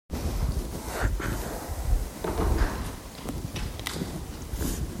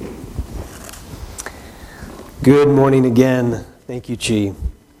Good morning again. Thank you, Chi.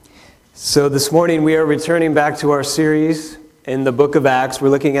 So this morning we are returning back to our series in the book of Acts. We're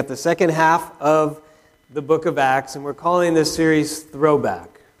looking at the second half of the book of Acts, and we're calling this series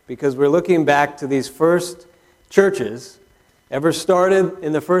Throwback because we're looking back to these first churches ever started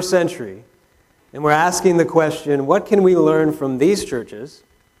in the first century, and we're asking the question, what can we learn from these churches,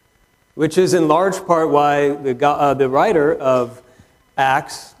 which is in large part why the writer of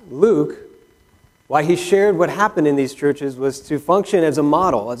Acts, Luke, why he shared what happened in these churches was to function as a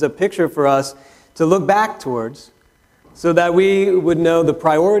model, as a picture for us to look back towards so that we would know the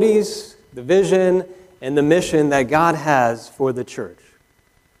priorities, the vision, and the mission that God has for the church.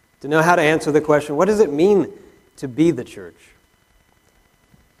 To know how to answer the question, what does it mean to be the church?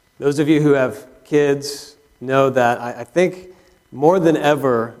 Those of you who have kids know that I think more than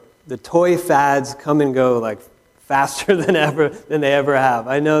ever, the toy fads come and go like faster than they ever have.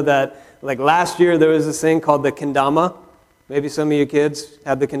 I know that like last year, there was this thing called the kendama. Maybe some of you kids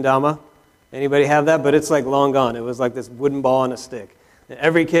have the kendama. Anybody have that? But it's like long gone. It was like this wooden ball on a stick. And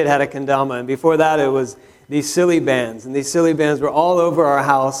every kid had a kendama. And before that, it was these silly bands. And these silly bands were all over our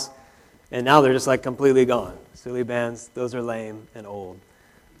house. And now they're just like completely gone. Silly bands, those are lame and old.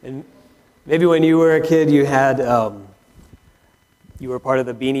 And maybe when you were a kid, you had... You were part of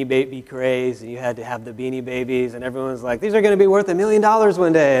the Beanie Baby craze, and you had to have the Beanie Babies, and everyone was like, these are going to be worth $1 million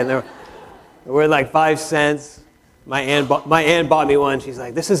one day. And they were like 5 cents. My aunt bought me one. She's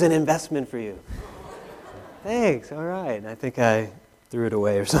like, this is an investment for you. Thanks, all right. And I think I threw it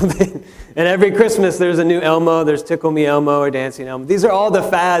away or something. And every Christmas, there's a new Elmo. There's Tickle Me Elmo or Dancing Elmo. These are all the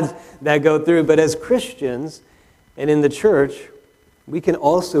fads that go through. But as Christians and in the church, we can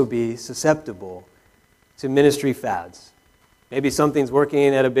also be susceptible to ministry fads. Maybe something's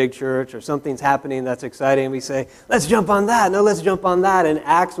working at a big church or something's happening that's exciting. We say, let's jump on that. No, let's jump on that. And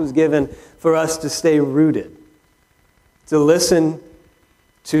Acts was given for us to stay rooted, to listen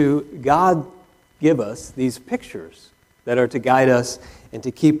to God give us these pictures that are to guide us and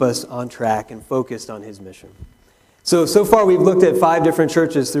to keep us on track and focused on His mission. So far we've looked at 5 different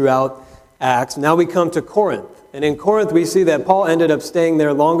churches throughout Acts. Now we come to Corinth. And in Corinth we see that Paul ended up staying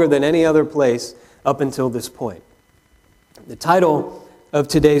there longer than any other place up until this point. The title of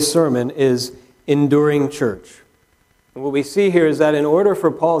today's sermon is Enduring Church. And what we see here is that in order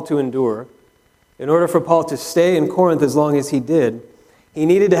for Paul to endure, in order for Paul to stay in Corinth as long as he did, he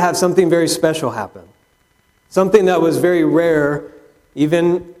needed to have something very special happen. Something that was very rare,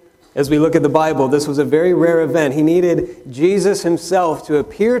 even as we look at the Bible, this was a very rare event. He needed Jesus himself to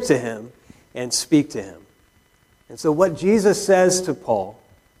appear to him and speak to him. And so what Jesus says to Paul,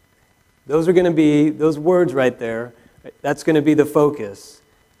 those are going to be, those words right there, that's going to be the focus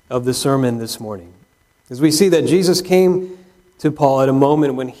of the sermon this morning. As we see that Jesus came to Paul at a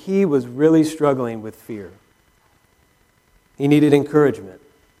moment when he was really struggling with fear. He needed encouragement.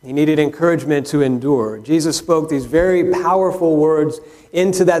 He needed encouragement to endure. Jesus spoke these very powerful words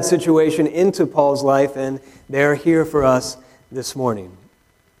into that situation, into Paul's life, and they're here for us this morning.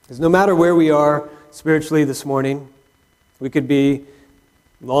 Because no matter where we are spiritually this morning, we could be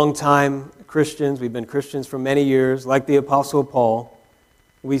long-time Christians, we've been Christians for many years, like the Apostle Paul.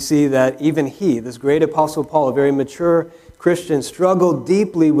 We see that even he, this great Apostle Paul, a very mature Christian, struggled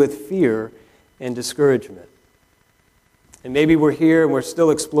deeply with fear and discouragement. And maybe we're here and we're still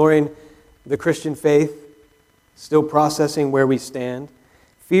exploring the Christian faith, still processing where we stand.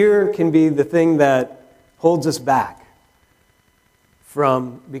 Fear can be the thing that holds us back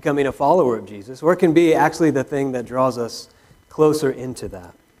from becoming a follower of Jesus, or it can be actually the thing that draws us closer into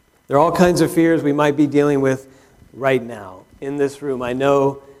that. There are all kinds of fears we might be dealing with right now in this room. I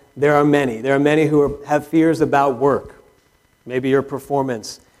know there are many. There are many who have fears about work. Maybe your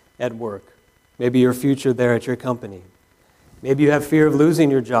performance at work. Maybe your future there at your company. Maybe you have fear of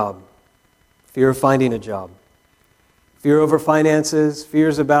losing your job. Fear of finding a job. Fear over finances.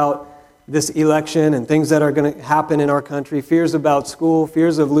 Fears about this election and things that are going to happen in our country. Fears about school.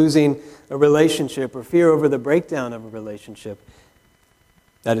 Fears of losing a relationship, or fear over the breakdown of a relationship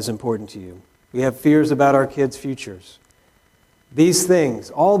that is important to you. We have fears about our kids' futures. These things,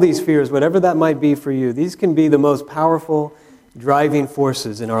 all these fears, whatever that might be for you, these can be the most powerful driving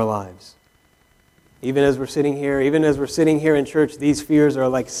forces in our lives. Even as we're sitting here in church, these fears are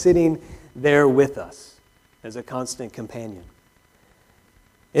like sitting there with us as a constant companion.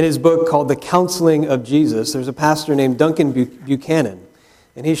 In his book called The Counseling of Jesus, there's a pastor named Duncan Buchanan,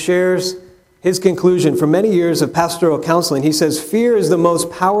 and he shares his conclusion from many years of pastoral counseling. He says, fear is the most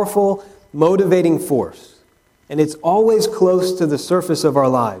powerful motivating force, and it's always close to the surface of our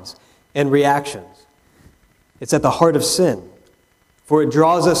lives and reactions. It's at the heart of sin, for it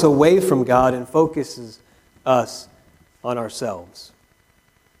draws us away from God and focuses us on ourselves.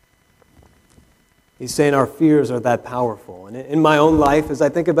 He's saying our fears are that powerful. And in my own life, as I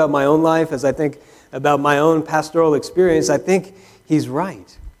think about my own life, as I think about my own pastoral experience, I think he's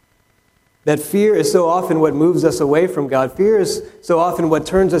right. That fear is so often what moves us away from God. Fear is so often what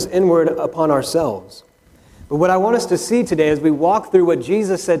turns us inward upon ourselves. But what I want us to see today as we walk through what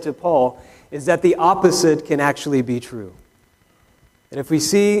Jesus said to Paul is that the opposite can actually be true. And if we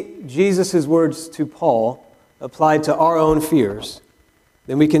see Jesus' words to Paul applied to our own fears,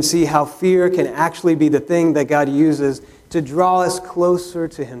 then we can see how fear can actually be the thing that God uses to draw us closer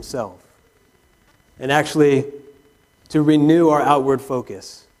to himself and actually to renew our outward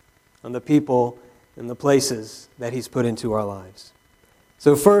focus on the people and the places that he's put into our lives.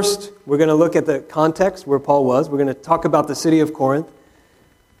 So first, we're going to look at the context where Paul was. We're going to talk about the city of Corinth.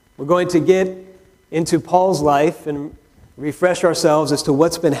 We're going to get into Paul's life and refresh ourselves as to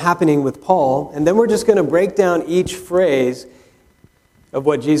what's been happening with Paul. And then we're just going to break down each phrase of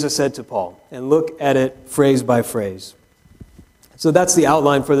what Jesus said to Paul and look at it phrase by phrase. So that's the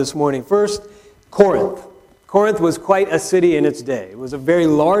outline for this morning. First, Corinth. Corinth was quite a city in its day. It was a very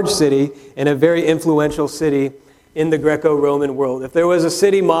large city and a very influential city in the Greco-Roman world. If there was a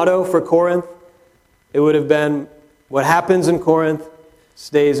city motto for Corinth, it would have been, what happens in Corinth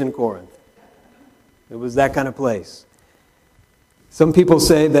stays in Corinth. It was that kind of place. Some people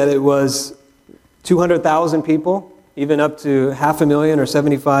say that it was 200,000 people, even up to 500,000 or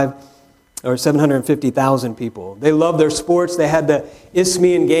 750,000 people. They loved their sports. They had the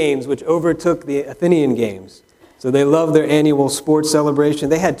Isthmian Games, which overtook the Athenian Games. So they loved their annual sports celebration.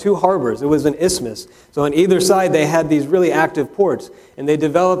 They had two harbors. It was an isthmus. So on either side, they had these really active ports. And they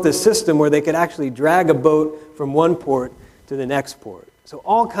developed a system where they could actually drag a boat from one port to the next port. So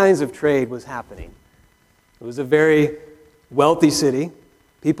all kinds of trade was happening. It was a very wealthy city.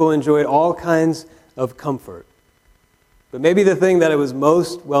 People enjoyed all kinds of comfort. But maybe the thing that it was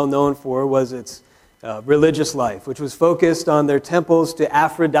most well known for was its religious life, which was focused on their temples to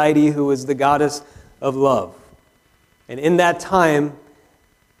Aphrodite, who was the goddess of love. And in that time,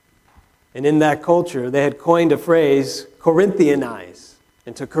 and in that culture, they had coined a phrase, Corinthianize.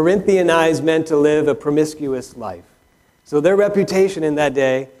 And to Corinthianize meant to live a promiscuous life. So their reputation in that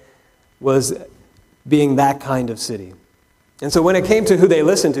day was being that kind of city. And so when it came to who they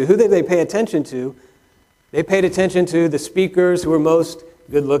listened to, who did they pay attention to? They paid attention to the speakers who were most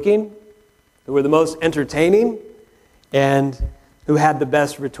good-looking, who were the most entertaining, and who had the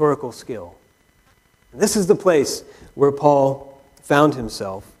best rhetorical skill. And this is the place where Paul found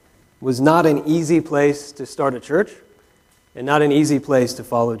himself. It was not an easy place to start a church, and not an easy place to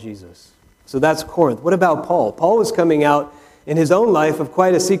follow Jesus. So that's Corinth. What about Paul? Paul was coming out in his own life of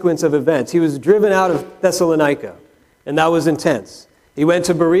quite a sequence of events. He was driven out of Thessalonica, and that was intense. He went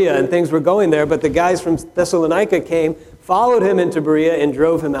to Berea, and things were going there, but the guys from Thessalonica came, followed him into Berea, and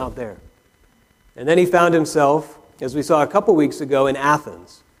drove him out there. And then he found himself, as we saw a couple weeks ago, in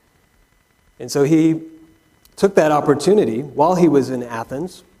Athens. And so he took that opportunity while he was in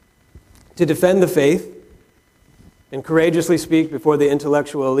Athens to defend the faith and courageously speak before the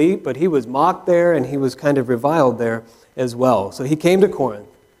intellectual elite, but he was mocked there and he was kind of reviled there as well. So he came to Corinth.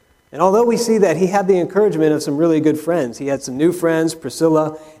 And although we see that he had the encouragement of some really good friends, he had some new friends,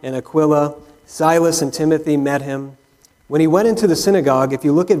 Priscilla and Aquila, Silas and Timothy met him. When he went into the synagogue, if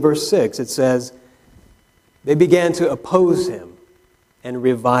you look at verse 6, it says, they began to oppose him and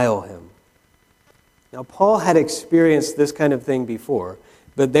revile him. Now, Paul had experienced this kind of thing before,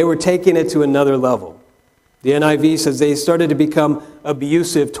 but they were taking it to another level. The NIV says they started to become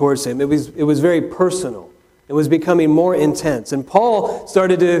abusive towards him. It was very personal. It was becoming more intense. And Paul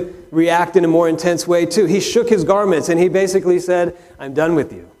started to react in a more intense way too. He shook his garments and he basically said, I'm done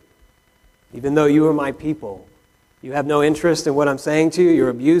with you. Even though you are my people, you have no interest in what I'm saying to you. You're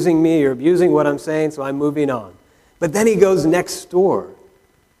abusing me. You're abusing what I'm saying, so I'm moving on. But then he goes next door.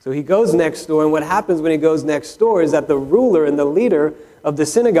 So he goes next door, and what happens when he goes next door is that the ruler and the leader of the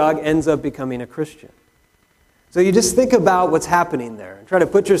synagogue ends up becoming a Christian. So you just think about what's happening there and try to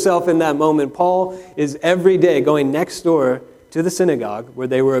put yourself in that moment. Paul is every day going next door to the synagogue where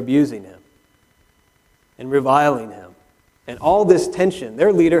they were abusing him and reviling him. And all this tension,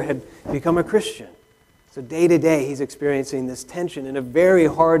 their leader had become a Christian. So day to day he's experiencing this tension in a very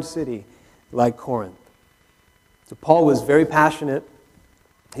hard city like Corinth. So Paul was very passionate.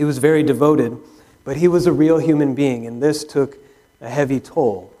 He was very devoted, but he was a real human being, and this took a heavy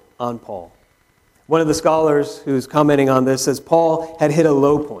toll on Paul. One of the scholars who's commenting on this says Paul had hit a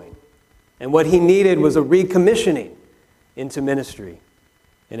low point, and what he needed was a recommissioning into ministry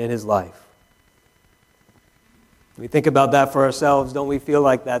and in his life. We think about that for ourselves. Don't we feel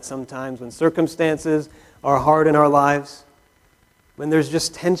like that sometimes when circumstances are hard in our lives, when there's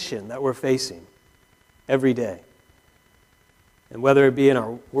just tension that we're facing every day. And whether it be in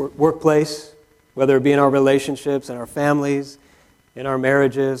our workplace, whether it be in our relationships, in our families, in our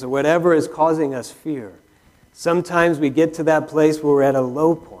marriages, or whatever is causing us fear, sometimes we get to that place where we're at a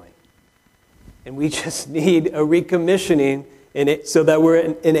low point, and we just need a recommissioning in it so that we're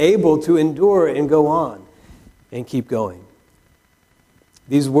enabled to endure and go on and keep going.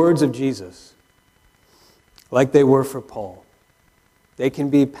 These words of Jesus, like they were for Paul, they can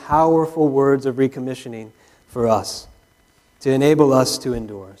be powerful words of recommissioning for us to enable us to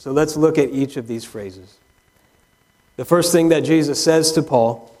endure. So let's look at each of these phrases. The first thing that Jesus says to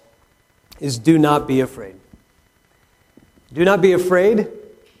Paul is, do not be afraid. Do not be afraid,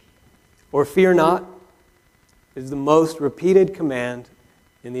 or fear not, is the most repeated command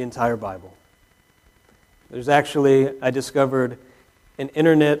in the entire Bible. There's actually, I discovered, an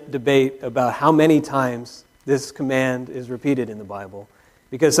internet debate about how many times this command is repeated in the Bible,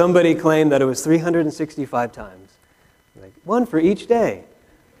 because somebody claimed that it was 365 times. Like, one for each day.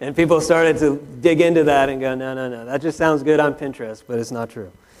 And people started to dig into that and go, no, that just sounds good on Pinterest, but it's not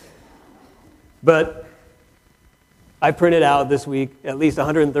true. But I printed out this week at least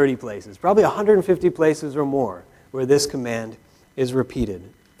 130 places, probably 150 places or more, where this command is repeated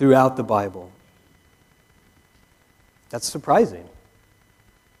throughout the Bible. That's surprising.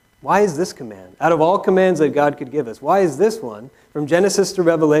 Why is this command? Out of all commands that God could give us, why is this one, from Genesis to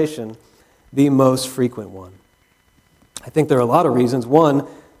Revelation, the most frequent one? I think there are a lot of reasons. One,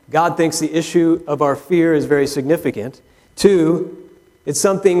 God thinks the issue of our fear is very significant. Two, it's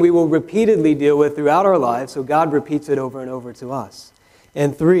something we will repeatedly deal with throughout our lives, so God repeats it over and over to us.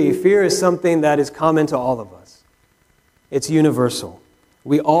 And three, fear is something that is common to all of us. It's universal.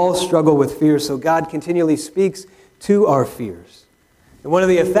 We all struggle with fear, so God continually speaks to our fears. And one of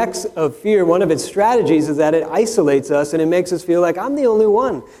the effects of fear, one of its strategies, is that it isolates us and it makes us feel like I'm the only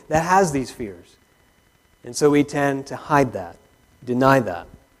one that has these fears. And so we tend to hide that, deny that,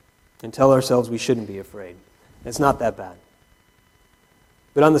 and tell ourselves we shouldn't be afraid. It's not that bad.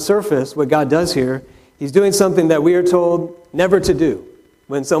 But on the surface, what God does here, He's doing something that we are told never to do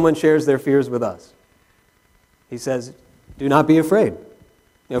when someone shares their fears with us. He says, do not be afraid.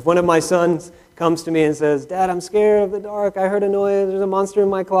 If one of my sons comes to me and says, Dad, I'm scared of the dark. I heard a noise. There's a monster in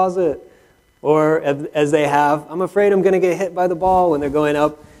my closet. Or as they have, I'm afraid I'm going to get hit by the ball when they're going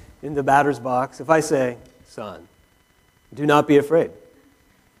up in the batter's box. If I say, son, do not be afraid,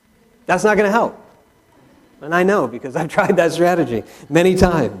 that's not going to help. And I know, because I've tried that strategy many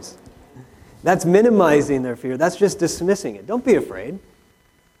times. That's minimizing their fear. That's just dismissing it. Don't be afraid.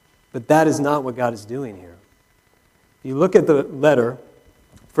 But that is not what God is doing here. You look at the letter,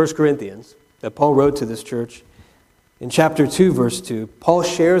 1 Corinthians, that Paul wrote to this church. In chapter 2, verse 2, Paul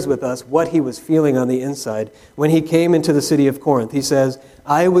shares with us what he was feeling on the inside when he came into the city of Corinth. He says,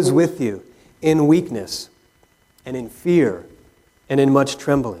 I was with you in weakness and in fear and in much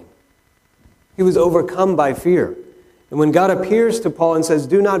trembling. He was overcome by fear. And when God appears to Paul and says,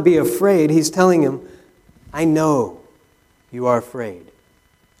 do not be afraid, he's telling him, I know you are afraid.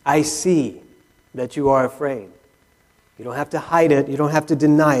 I see that you are afraid. You don't have to hide it. You don't have to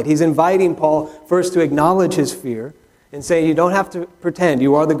deny it. He's inviting Paul first to acknowledge his fear and say, you don't have to pretend.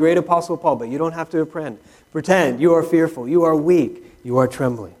 You are the great apostle Paul, but you don't have to pretend. You are fearful. You are weak. You are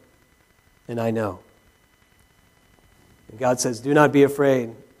trembling. And I know. And God says, do not be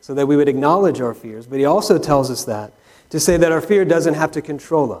afraid, so that we would acknowledge our fears. But he also tells us that to say that our fear doesn't have to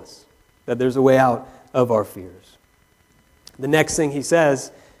control us, that there's a way out of our fears. The next thing he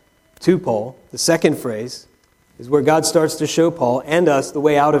says to Paul, the second phrase, is where God starts to show Paul and us the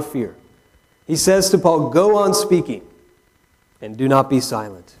way out of fear. He says to Paul, go on speaking and do not be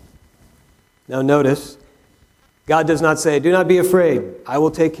silent. Now notice, God does not say, do not be afraid. I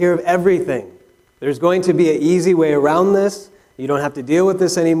will take care of everything. There's going to be an easy way around this. You don't have to deal with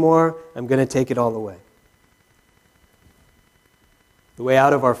this anymore. I'm going to take it all away. The way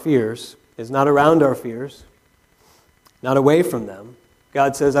out of our fears is not around our fears, not away from them.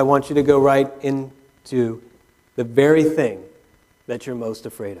 God says, I want you to go right into the very thing that you're most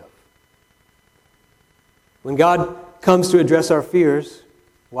afraid of. When God comes to address our fears,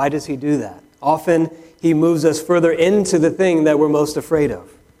 why does he do that? Often he moves us further into the thing that we're most afraid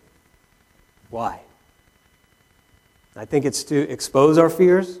of. Why? I think it's to expose our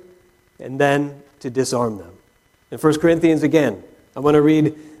fears and then to disarm them. In 1 Corinthians again, I want to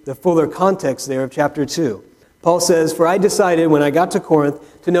read the fuller context there of chapter 2. Paul says, for I decided when I got to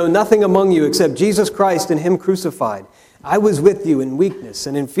Corinth to know nothing among you except Jesus Christ and him crucified. I was with you in weakness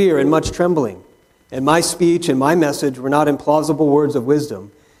and in fear and much trembling. And my speech and my message were not in plausible words of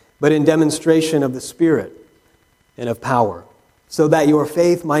wisdom, but in demonstration of the Spirit and of power, so that your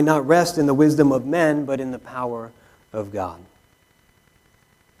faith might not rest in the wisdom of men, but in the power of God.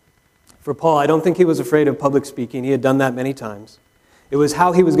 For Paul, I don't think he was afraid of public speaking. He had done that many times. It was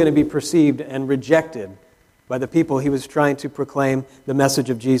how he was going to be perceived and rejected by the people he was trying to proclaim the message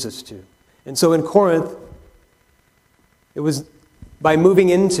of Jesus to. And so in Corinth, it was by moving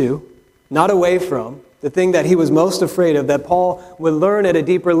into, not away from, the thing that he was most afraid of, that Paul would learn at a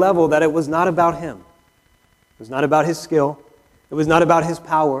deeper level that it was not about him. It was not about his skill. It was not about his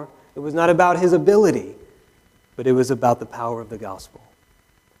power. It was not about his ability. But it was about the power of the gospel.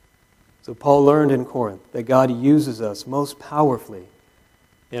 So Paul learned in Corinth that God uses us most powerfully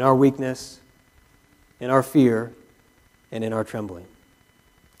in our weakness, in our fear, and in our trembling.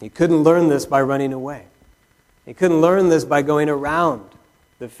 He couldn't learn this by running away. He couldn't learn this by going around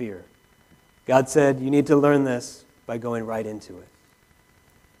the fear. God said, you need to learn this by going right into it.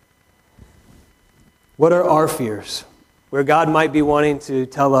 What are our fears? Where God might be wanting to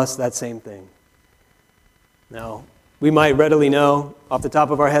tell us that same thing. Now, we might readily know off the top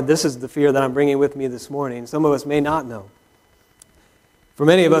of our head, this is the fear that I'm bringing with me this morning. Some of us may not know. For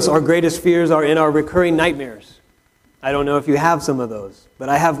many of us, our greatest fears are in our recurring nightmares. I don't know if you have some of those, but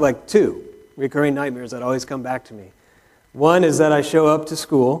I have like 2 recurring nightmares that always come back to me. One is that I show up to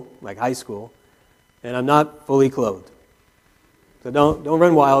school, like high school, and I'm not fully clothed. So don't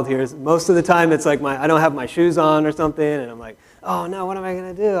run wild here. Most of the time it's like I don't have my shoes on or something, and I'm like, oh no, what am I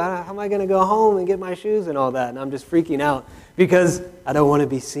going to do? How am I going to go home and get my shoes and all that? And I'm just freaking out because I don't want to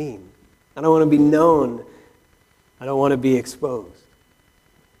be seen. I don't want to be known. I don't want to be exposed.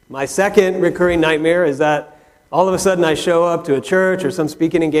 My second recurring nightmare is that all of a sudden I show up to a church or some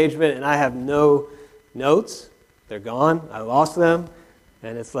speaking engagement and I have no notes. They're gone. I lost them.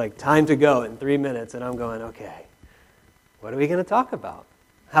 And it's like time to go in 3 minutes. And I'm going, okay, what are we going to talk about?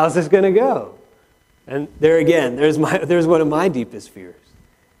 How's this going to go? And there again, there's one of my deepest fears.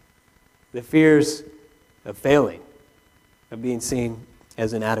 The fears of failing, of being seen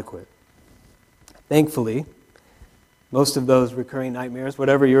as inadequate. Thankfully, most of those recurring nightmares,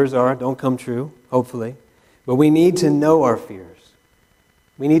 whatever yours are, don't come true, hopefully. But we need to know our fears.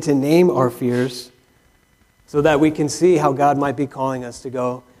 We need to name our fears so that we can see how God might be calling us to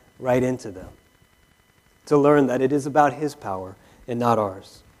go right into them. To learn that it is about His power and not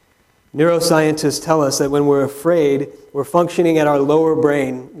ours. Neuroscientists tell us that when we're afraid, we're functioning at our lower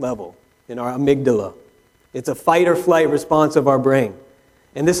brain level, in our amygdala. It's a fight or flight response of our brain.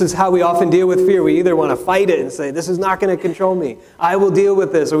 And this is how we often deal with fear. We either want to fight it and say, this is not going to control me. I will deal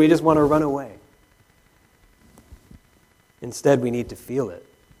with this. Or we just want to run away. Instead, we need to feel it.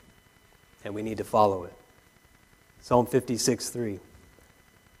 And we need to follow it. Psalm 56:3.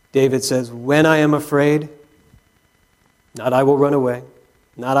 David says, when I am afraid, not I will run away,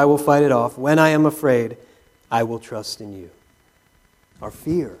 not I will fight it off. When I am afraid, I will trust in you. Our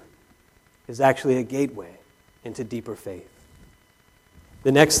fear is actually a gateway into deeper faith.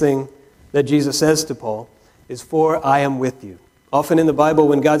 The next thing that Jesus says to Paul is, for I am with you. Often in the Bible,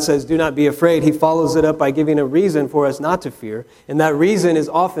 when God says, do not be afraid, He follows it up by giving a reason for us not to fear. And that reason is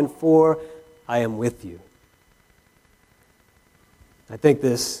often, for I am with you. I think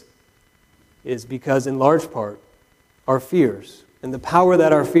this is because, in large part, our fears and the power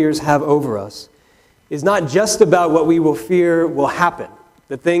that our fears have over us is not just about what we will fear will happen,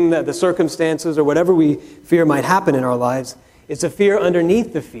 the thing that the circumstances or whatever we fear might happen in our lives. It's a fear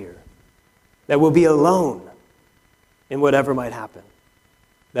underneath the fear that we'll be alone in whatever might happen,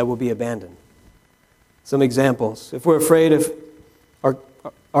 that will be abandoned. Some examples. If we're afraid of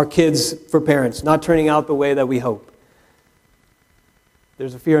our kids, for parents, not turning out the way that we hope,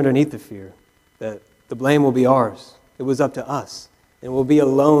 there's a fear underneath the fear that the blame will be ours. It was up to us. And we'll be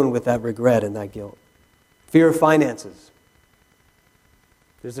alone with that regret and that guilt. Fear of finances.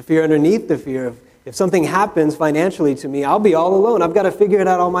 There's a fear underneath the fear of, if something happens financially to me, I'll be all alone. I've got to figure it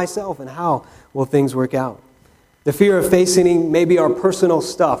out all myself. And how will things work out? The fear of facing maybe our personal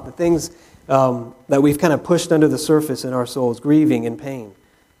stuff, the things that we've kind of pushed under the surface in our souls, grieving and pain.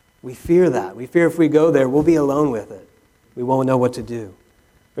 We fear that. We fear if we go there, we'll be alone with it. We won't know what to do.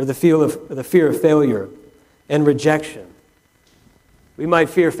 Or the fear of failure and rejection. We might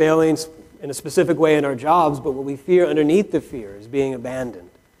fear failing in a specific way in our jobs, but what we fear underneath the fear is being abandoned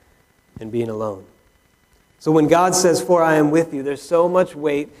and being alone. So when God says, for I am with you, there's so much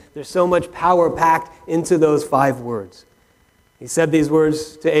weight, there's so much power packed into those 5 words. He said these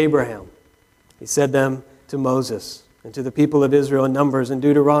words to Abraham. He said them to Moses and to the people of Israel in Numbers and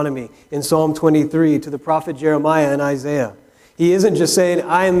Deuteronomy, in Psalm 23, to the prophet Jeremiah and Isaiah. He isn't just saying,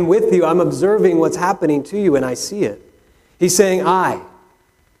 I am with you, I'm observing what's happening to you and I see it. He's saying, I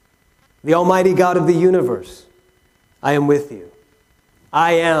The Almighty God of the universe, I am with you.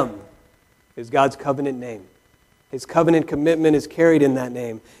 I am is God's covenant name. His covenant commitment is carried in that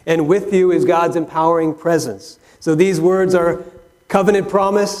name. And with you is God's empowering presence. So these words are covenant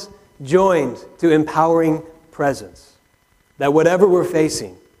promise joined to empowering presence. That whatever we're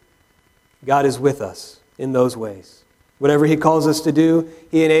facing, God is with us in those ways. Whatever He calls us to do,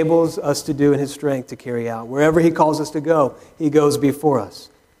 He enables us to do in His strength to carry out. Wherever He calls us to go, He goes before us.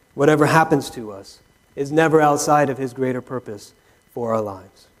 Whatever happens to us is never outside of His greater purpose for our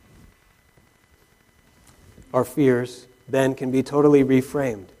lives. Our fears then can be totally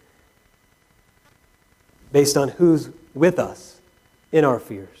reframed based on who's with us in our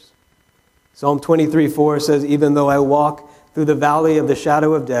fears. Psalm 23:4 says, even though I walk through the valley of the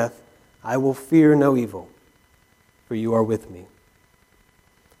shadow of death, I will fear no evil, for you are with me.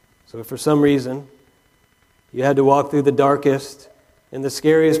 So if for some reason you had to walk through the darkest and the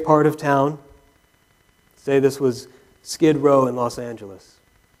scariest part of town, say this was Skid Row in Los Angeles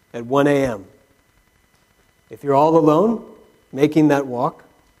at 1 a.m., if you're all alone making that walk,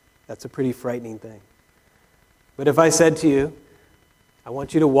 that's a pretty frightening thing. But if I said to you, I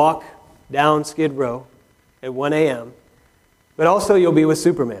want you to walk down Skid Row at 1 a.m., but also you'll be with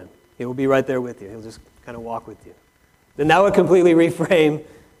Superman. He will be right there with you. He'll just kind of walk with you. Then that would completely reframe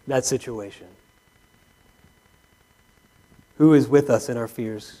that situation. Who is with us in our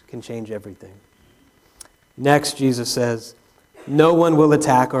fears can change everything. Next, Jesus says, no one will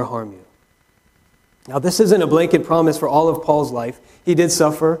attack or harm you. Now, this isn't a blanket promise for all of Paul's life. He did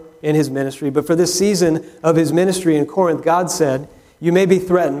suffer in his ministry, but for this season of his ministry in Corinth, God said, you may be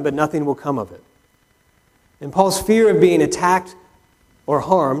threatened, but nothing will come of it. And Paul's fear of being attacked or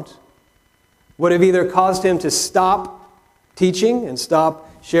harmed would have either caused him to stop teaching and stop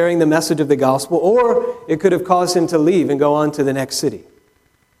sharing the message of the gospel, or it could have caused him to leave and go on to the next city.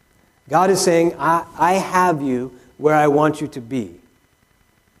 God is saying, I have you where I want you to be.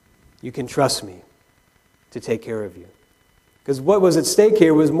 You can trust me to take care of you. Because what was at stake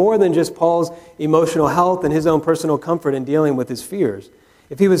here was more than just Paul's emotional health and his own personal comfort in dealing with his fears.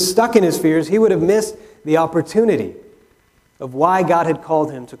 If he was stuck in his fears, he would have missed the opportunity of why God had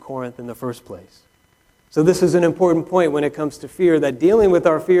called him to Corinth in the first place. So this is an important point when it comes to fear, that dealing with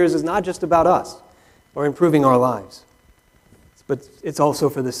our fears is not just about us or improving our lives, but it's also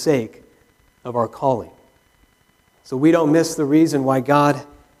for the sake of our calling. So we don't miss the reason why God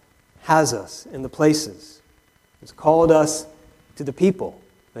has us in the places. He's called us to the people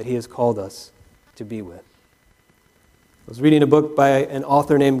that He has called us to be with. I was reading a book by an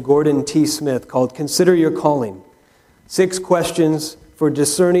author named Gordon T. Smith called Consider Your Calling. 6 questions for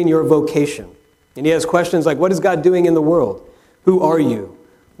discerning your vocation. And he has questions like, what is God doing in the world? Who are you?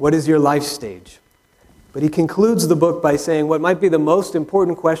 What is your life stage? But he concludes the book by saying what might be the most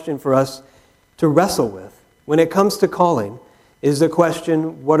important question for us to wrestle with when it comes to calling is the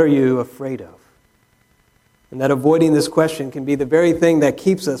question, what are you afraid of? And that avoiding this question can be the very thing that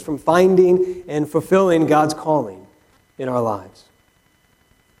keeps us from finding and fulfilling God's calling in our lives.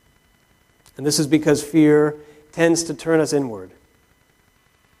 And this is because fear tends to turn us inward.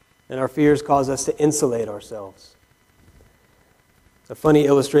 And our fears cause us to insulate ourselves. It's a funny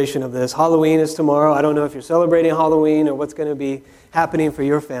illustration of this. Halloween is tomorrow. I don't know if you're celebrating Halloween or what's going to be happening for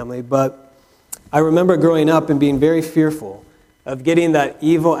your family, but I remember growing up and being very fearful of getting that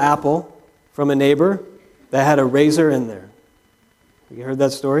evil apple from a neighbor that had a razor in there. You heard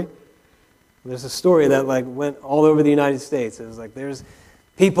that story? There's a story that went all over the United States. It was like there's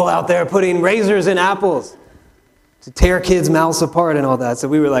people out there putting razors in apples to tear kids' mouths apart and all that. So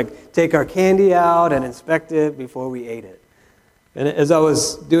we would take our candy out and inspect it before we ate it. And as I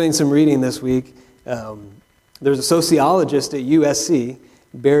was doing some reading this week, there's a sociologist at USC,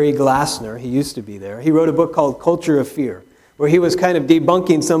 Barry Glassner. He used to be there. He wrote a book called Culture of Fear, where he was kind of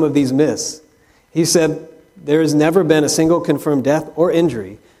debunking some of these myths. He said, there has never been a single confirmed death or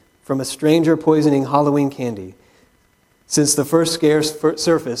injury from a stranger poisoning Halloween candy since the first scare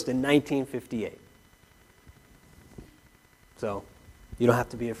surfaced in 1958. So, you don't have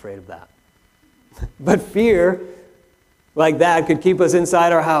to be afraid of that. But fear like that could keep us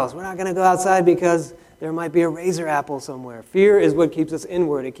inside our house. We're not going to go outside because there might be a razor apple somewhere. Fear is what keeps us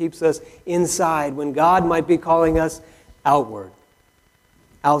inward. It keeps us inside when God might be calling us outward,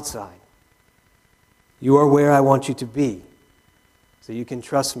 outside. You are where I want you to be, so you can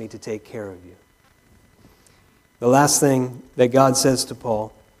trust me to take care of you. The last thing that God says to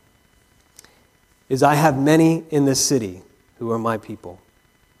Paul is, I have many in this city who are my people.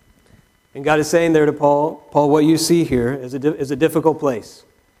 And God is saying there to Paul, what you see here is a difficult place.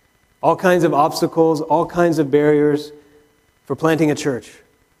 All kinds of obstacles, all kinds of barriers for planting a church,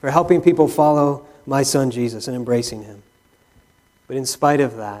 for helping people follow my son Jesus and embracing him. But in spite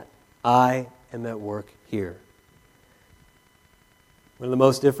of that, I am at work here. One of the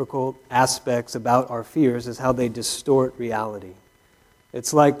most difficult aspects about our fears is how they distort reality.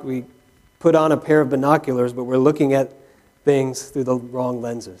 It's like we put on a pair of binoculars, but we're looking at things through the wrong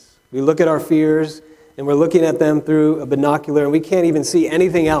lenses. We look at our fears, and we're looking at them through a binocular, and we can't even see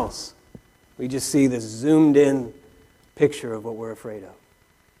anything else. We just see this zoomed-in picture of what we're afraid of.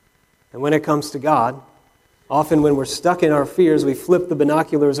 And when it comes to God, often when we're stuck in our fears, we flip the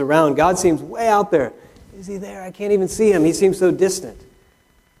binoculars around. God seems way out there. Is he there? I can't even see him. He seems so distant.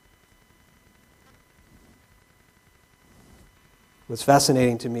 What's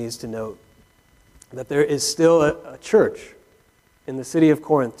fascinating to me is to note that there is still a church in the city of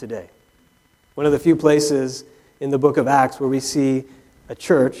Corinth today. One of the few places in the book of Acts where we see a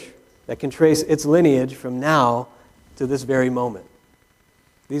church that can trace its lineage from now to this very moment.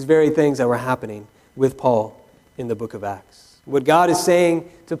 These very things that were happening with Paul in the book of Acts. What God is saying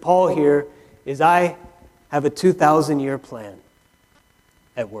to Paul here is, I have a 2,000-year plan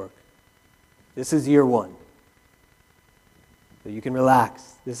at work. This is year one. So you can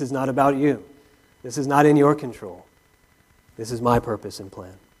relax. This is not about you. This is not in your control. This is my purpose and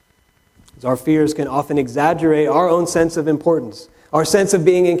plan. As our fears can often exaggerate our own sense of importance, our sense of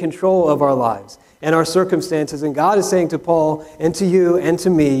being in control of our lives and our circumstances. And God is saying to Paul and to you and to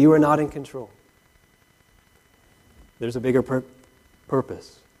me, you are not in control. There's a bigger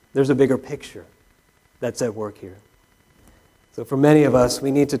purpose. There's a bigger picture that's at work here. So for many of us,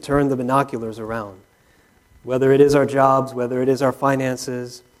 we need to turn the binoculars around. Whether it is our jobs, whether it is our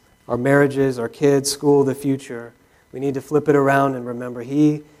finances, our marriages, our kids, school, the future, we need to flip it around and remember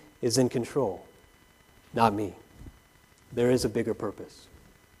He is in control, not me. There is a bigger purpose.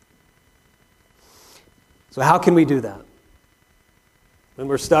 So how can we do that? When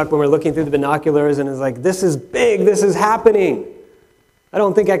we're stuck, when we're looking through the binoculars and it's like, this is big, this is happening. I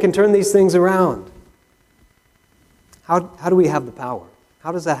don't think I can turn these things around. How do we have the power?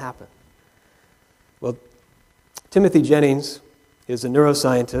 How does that happen? Well, Timothy Jennings is a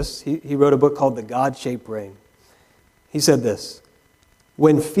neuroscientist. He wrote a book called The God-Shaped Brain. He said this: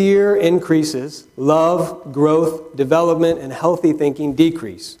 when fear increases, love, growth, development, and healthy thinking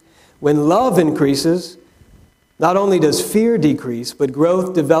decrease. When love increases, not only does fear decrease, but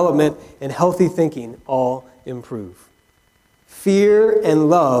growth, development, and healthy thinking all improve. Fear and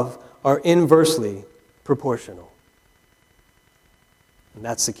love are inversely proportional. And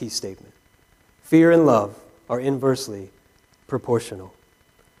that's the key statement. Fear and love are inversely proportional.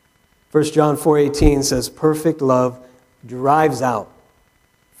 1 John 4:18 says, perfect love drives out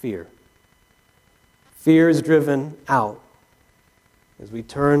fear. Fear is driven out as we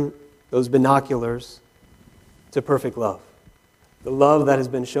turn those binoculars to perfect love. The love that has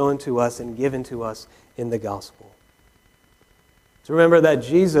been shown to us and given to us in the gospel. To remember that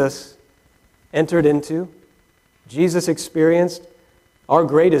Jesus entered into, Jesus experienced our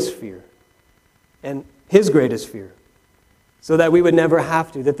greatest fear and His greatest fear, so that we would never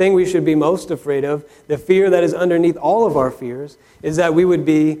have to. The thing we should be most afraid of, the fear that is underneath all of our fears, is that we would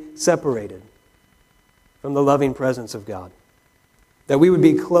be separated from the loving presence of God. That we would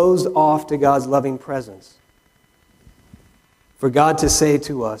be closed off to God's loving presence. For God to say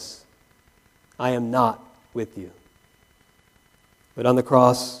to us, I am not with you. But on the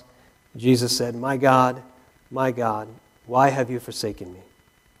cross, Jesus said, my God, why have you forsaken me?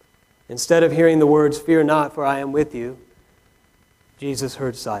 Instead of hearing the words, fear not, for I am with you, Jesus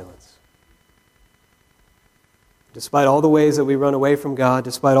heard silence. Despite all the ways that we run away from God,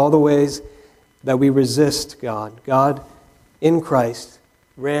 despite all the ways that we resist God, God in Christ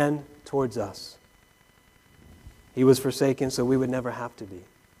ran towards us. He was forsaken so we would never have to be,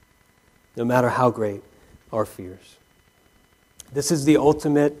 no matter how great our fears. This is the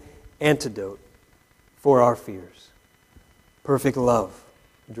ultimate antidote for our fears. Perfect love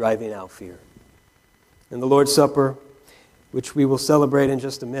driving out fear. And the Lord's Supper, which we will celebrate in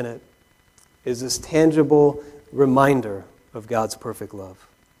just a minute, is this tangible reminder of God's perfect love.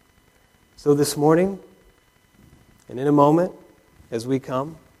 So this morning, and in a moment, as we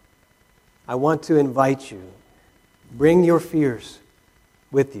come, I want to invite you, bring your fears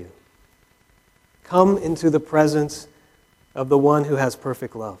with you. Come into the presence of the one who has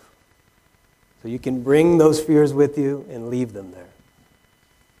perfect love. So you can bring those fears with you and leave them there.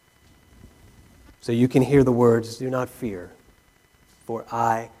 So you can hear the words, do not fear, for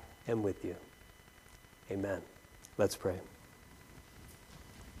I am with you. Amen. Let's pray.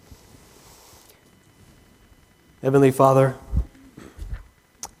 Heavenly Father,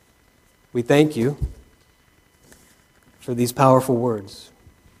 we thank you for these powerful words.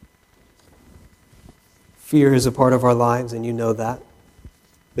 Fear is a part of our lives, and you know that.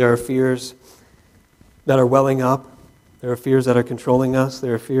 There are fears that are welling up. There are fears that are controlling us.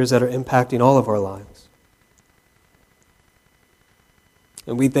 There are fears that are impacting all of our lives.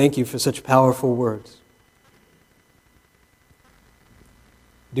 And we thank you for such powerful words.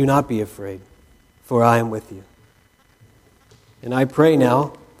 Do not be afraid, for I am with you. And I pray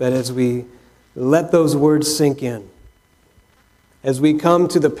now that as we let those words sink in, as we come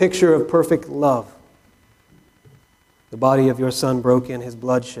to the picture of perfect love, the body of your Son broken, his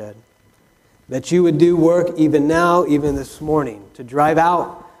blood shed, that you would do work even now, even this morning, to drive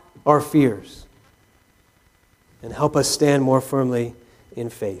out our fears and help us stand more firmly in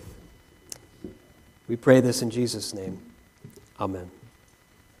faith. We pray this in Jesus' name. Amen.